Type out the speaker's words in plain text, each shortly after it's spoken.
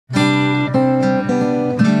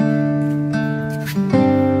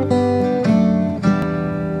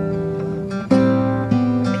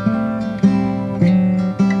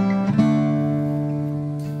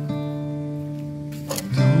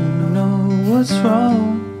what's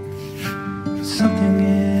wrong, something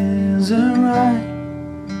isn't right.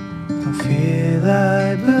 Don't feel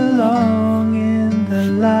I belong in the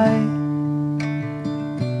light.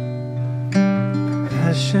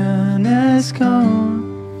 Passion has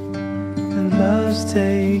gone and love's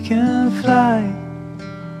taken flight.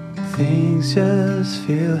 Things just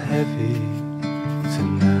feel heavy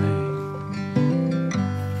tonight.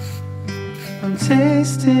 I'm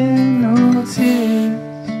tasting no tears,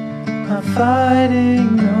 I'm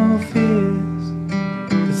fighting no fears,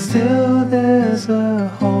 but still there's a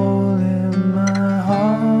hole in my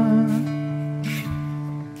heart.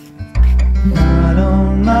 Not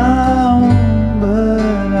on my own,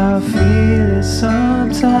 but I feel it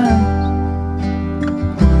sometimes.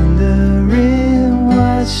 Wondering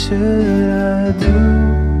what should I do?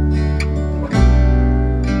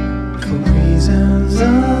 For reasons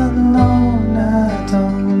unknown, I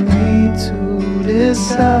don't need to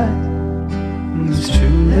decide. It's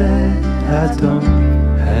true that I don't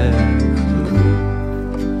have a clue.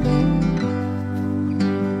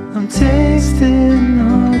 I'm tasting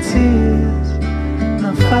no tears,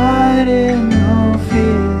 I'm fighting no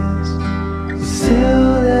fears, but still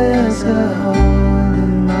there's a hole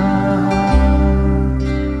in my heart.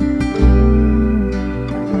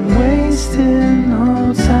 I'm wasting no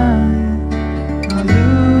time, I'm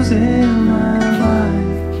losing my mind,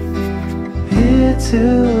 here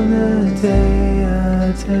till the day I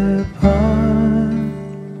depart.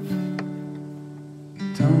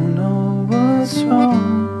 Don't know what's wrong,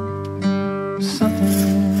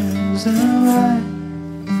 something isn't right.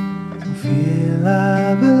 Don't feel I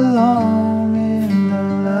belong in the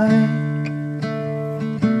light.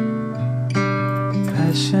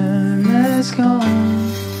 Passion has gone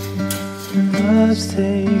and love's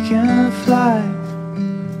taken flight.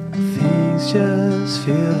 Things just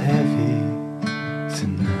feel heavy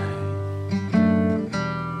tonight.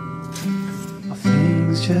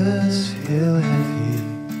 Things just feel heavy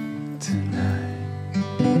tonight.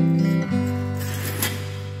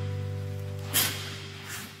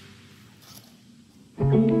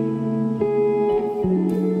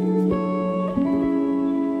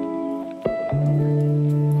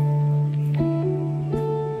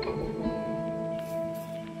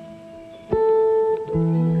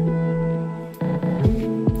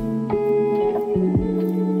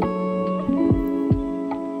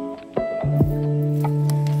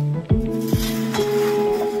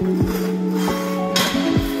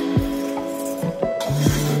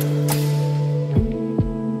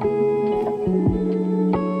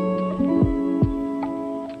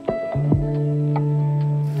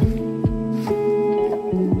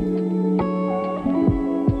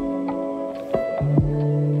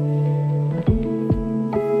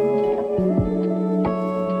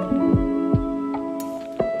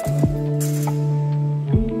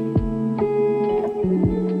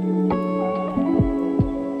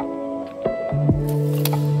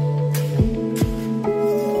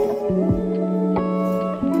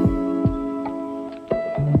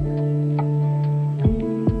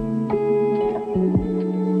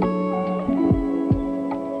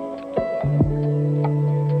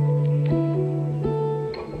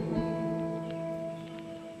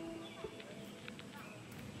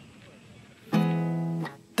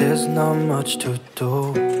 There's not much to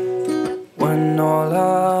do when all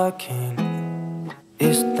I can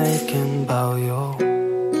is thinking about you.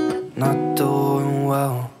 Not doing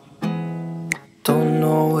well, don't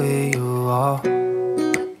know where you are,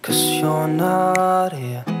 'cause you're not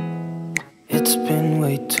here. It's been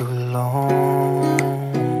way too long.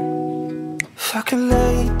 If I could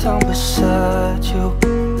lay down beside you,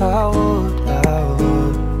 I would.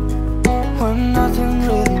 When nothing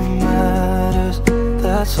really matters,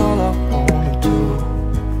 that's all I wanna do.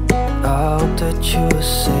 I hope that you are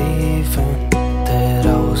safe and that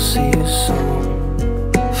I will see you soon.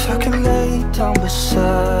 If I could lay down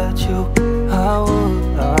beside you, I would.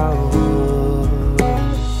 I would.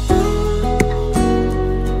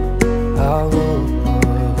 I would.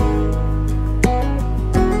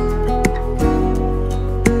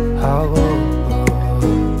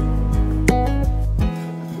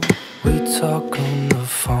 We talk on the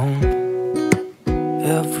phone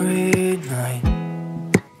every night.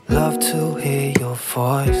 Love to hear your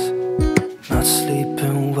voice, not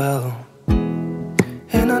sleeping well.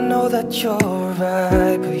 And I know that you're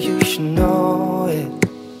right, but you should know it.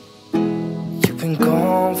 You've been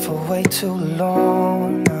gone for way too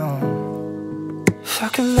long now. If I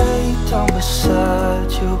could lay down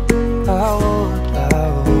beside you, I would.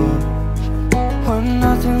 When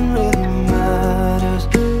nothing really matters,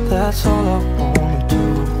 that's all I wanna do.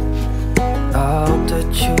 I hope that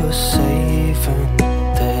you are safe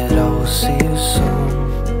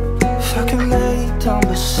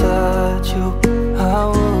beside you, I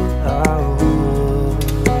would.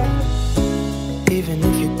 Even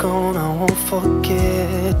if you're gone, I won't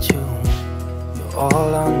forget you. You're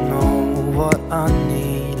all I know, what I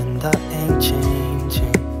need, and that ain't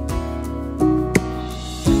changing.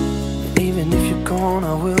 Even if you're gone,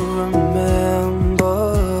 I will remember.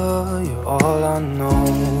 You're all I know,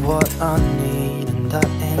 what I need, and that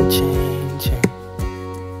ain't changing.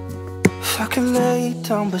 If I could lay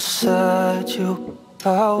down beside you,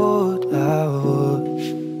 I would.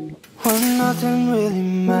 When nothing really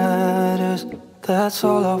matters, that's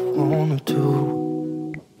all I wanna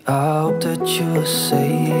do. I hope that you're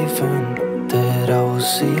safe and that I will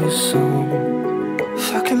see you soon.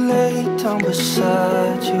 If I could lay down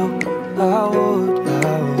beside you, I would.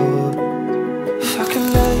 If I could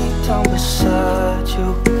lay down beside you,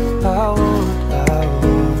 I would.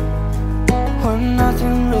 When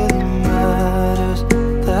nothing really matters,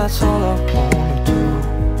 that's all I wanna do.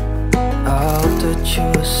 I hope that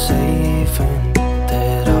you're safe and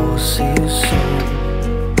that I will see you soon.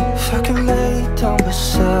 If I could lay down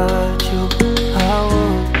beside you, I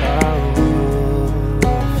would.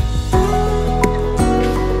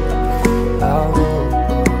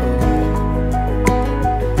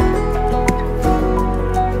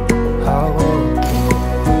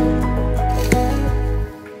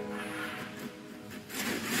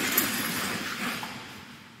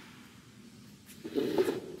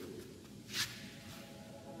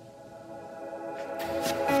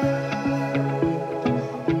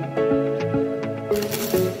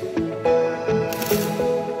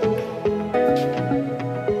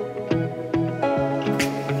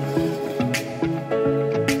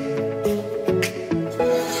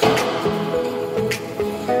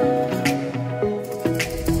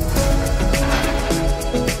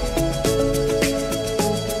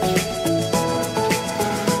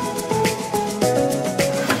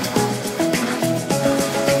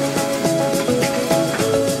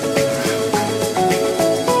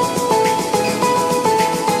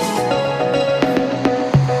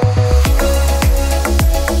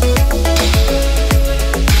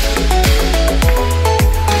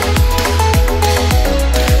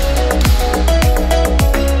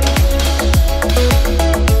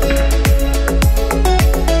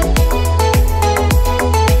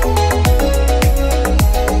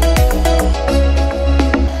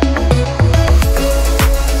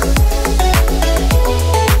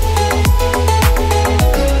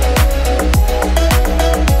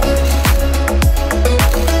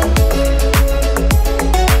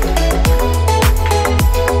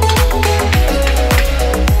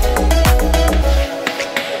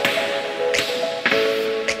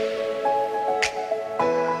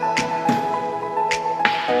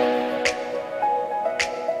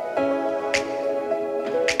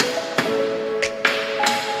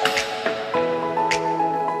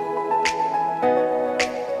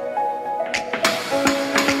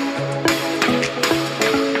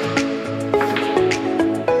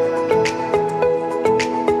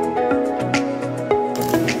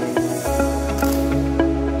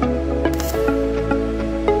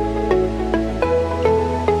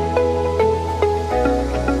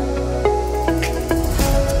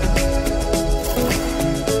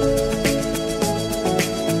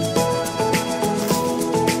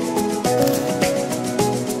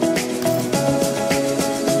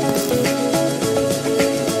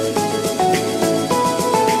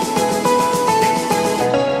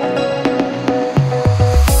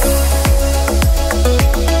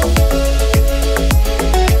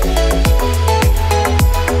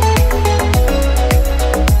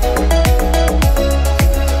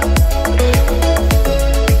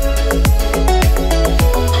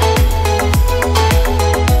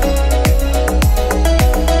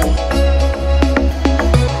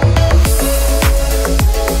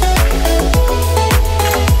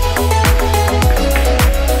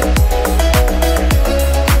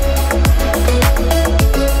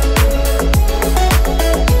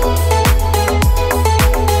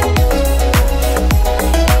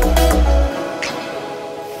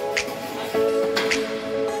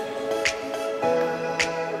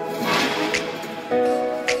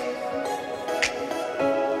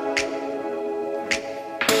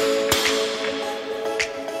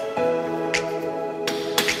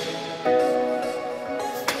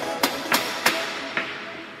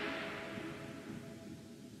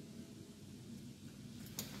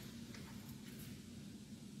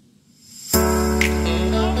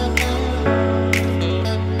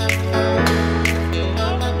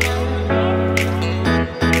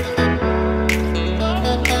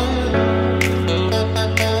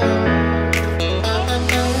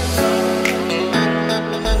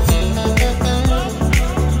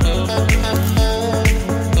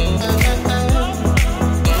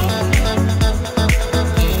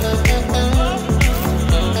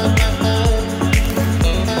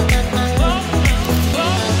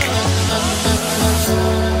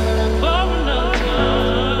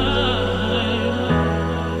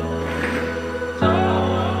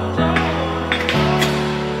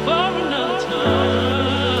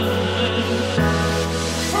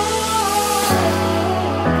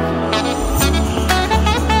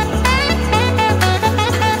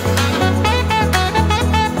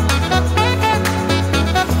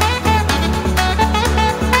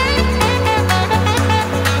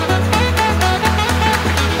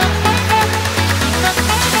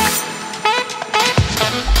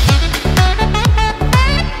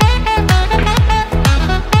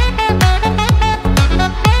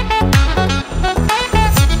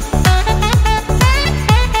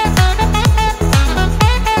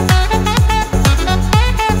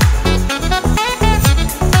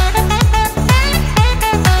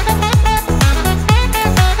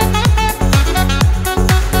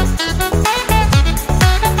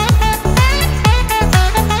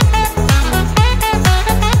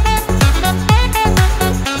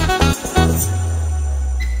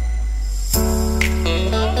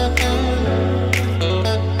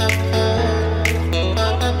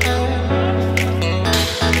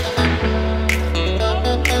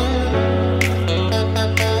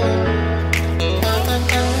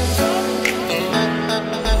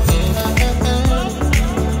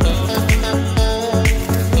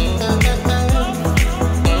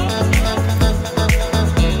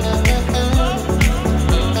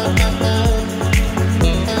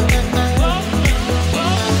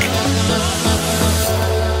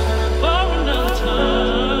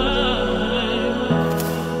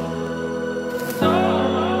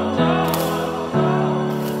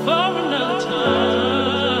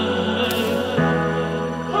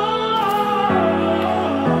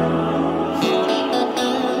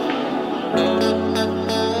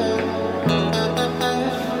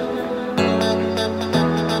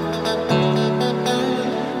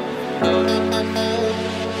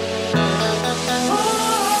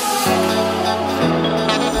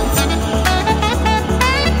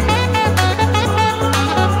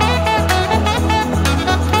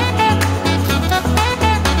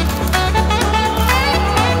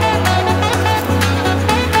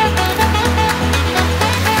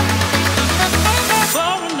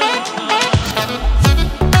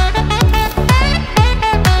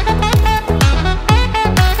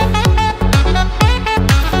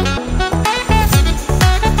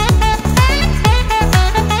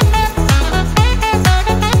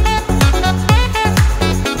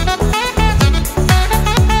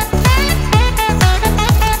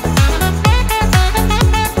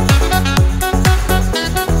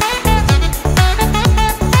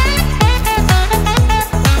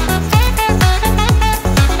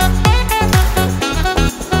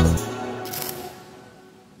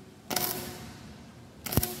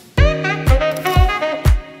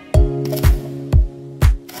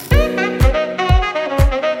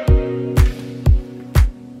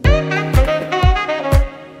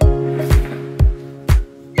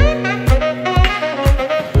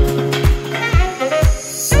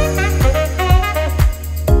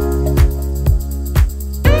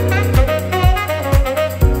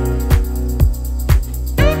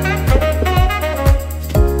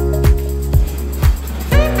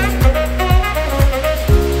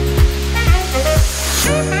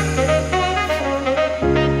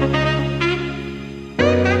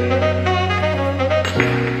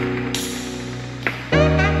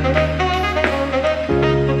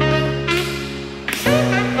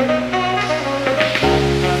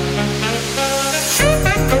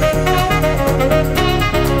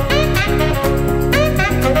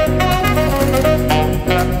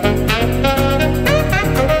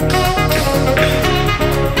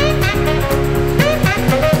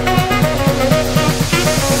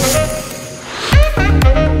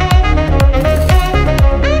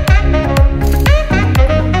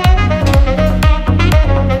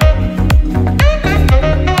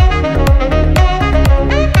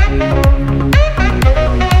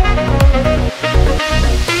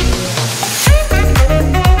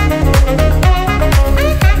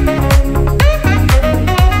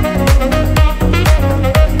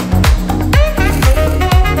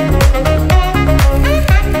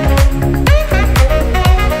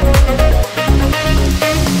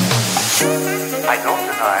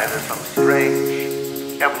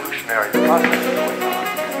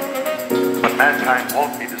 mankind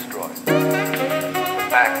won't be destroyed. The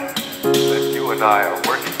fact that you and I are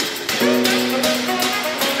working is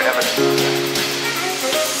evidence of that.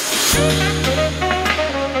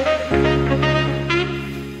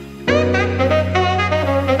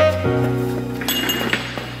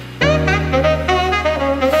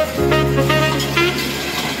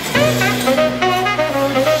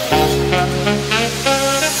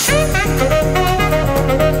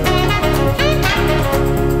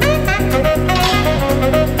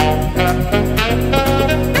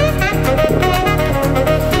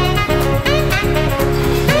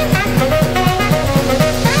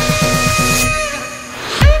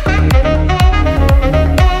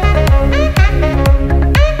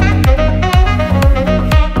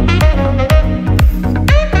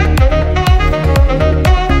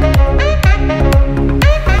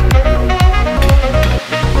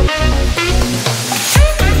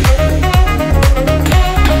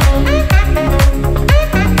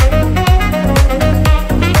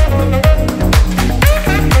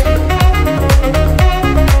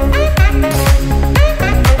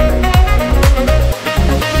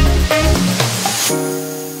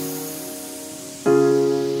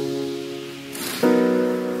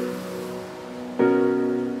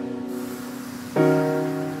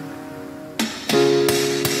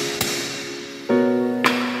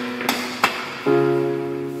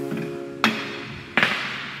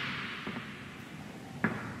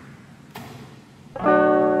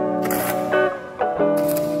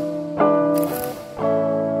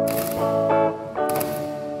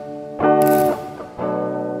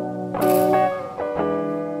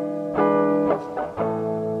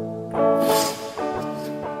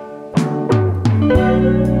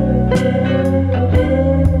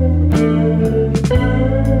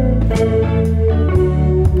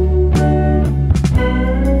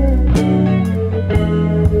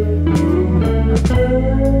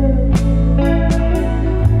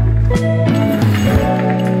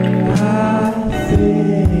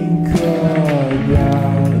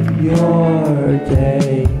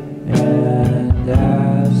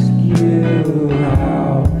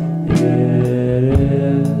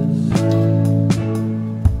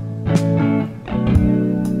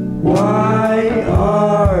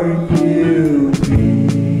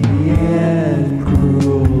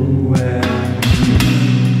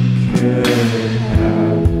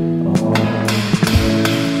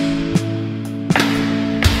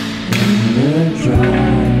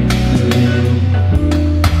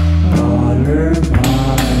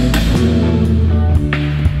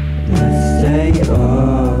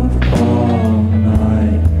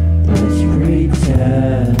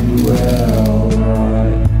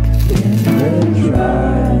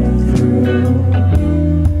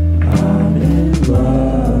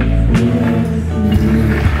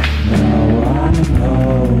 I'm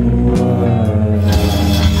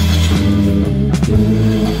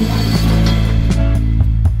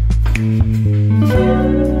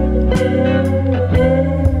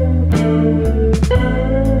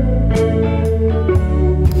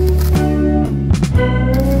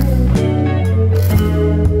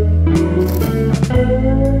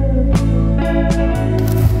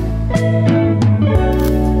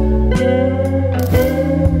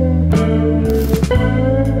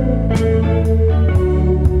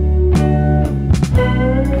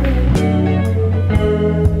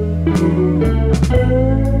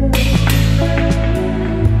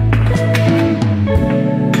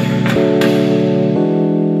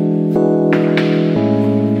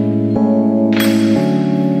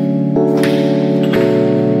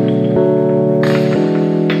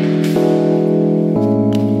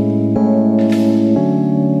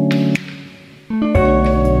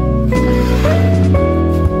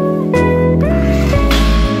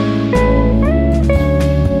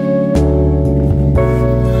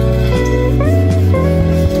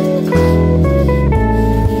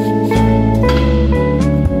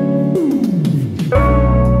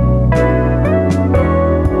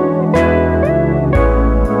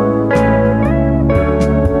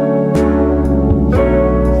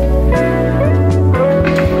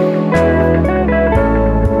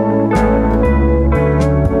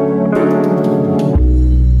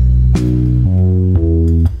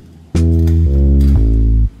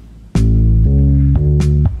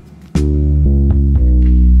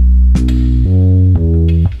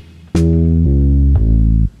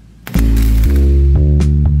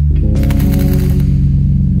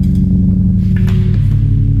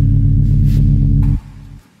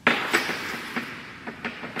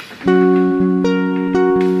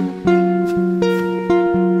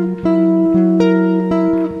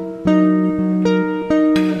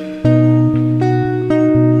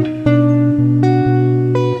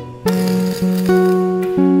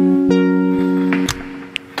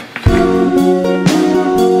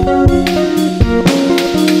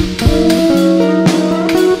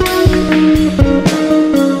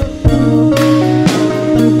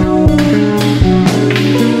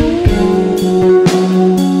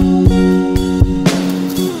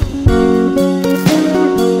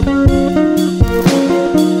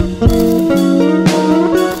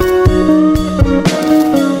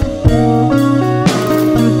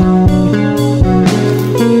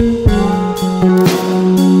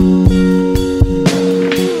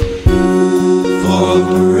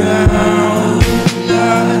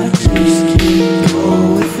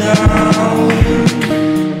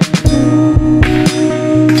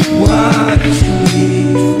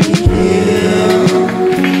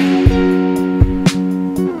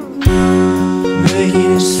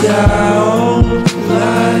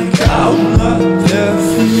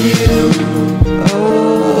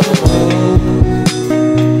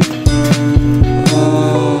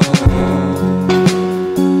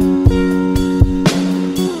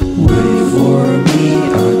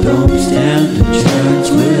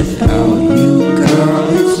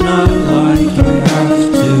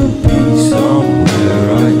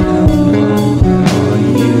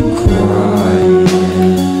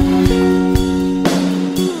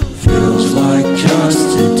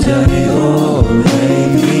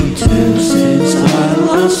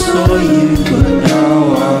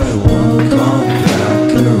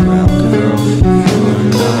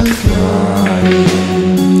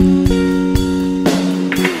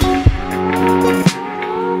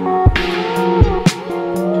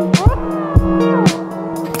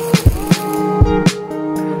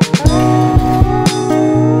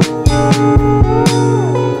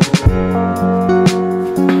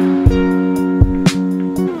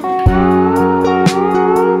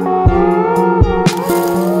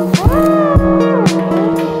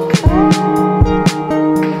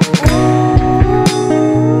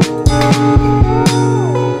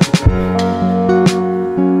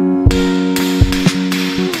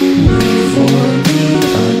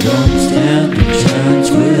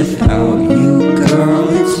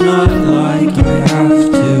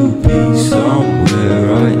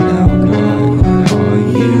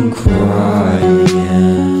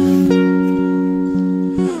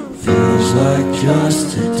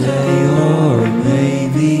just a day or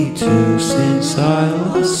maybe two since I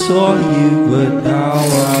last saw you, but now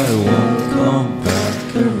I won't come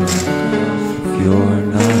back around if you're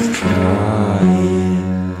not trying.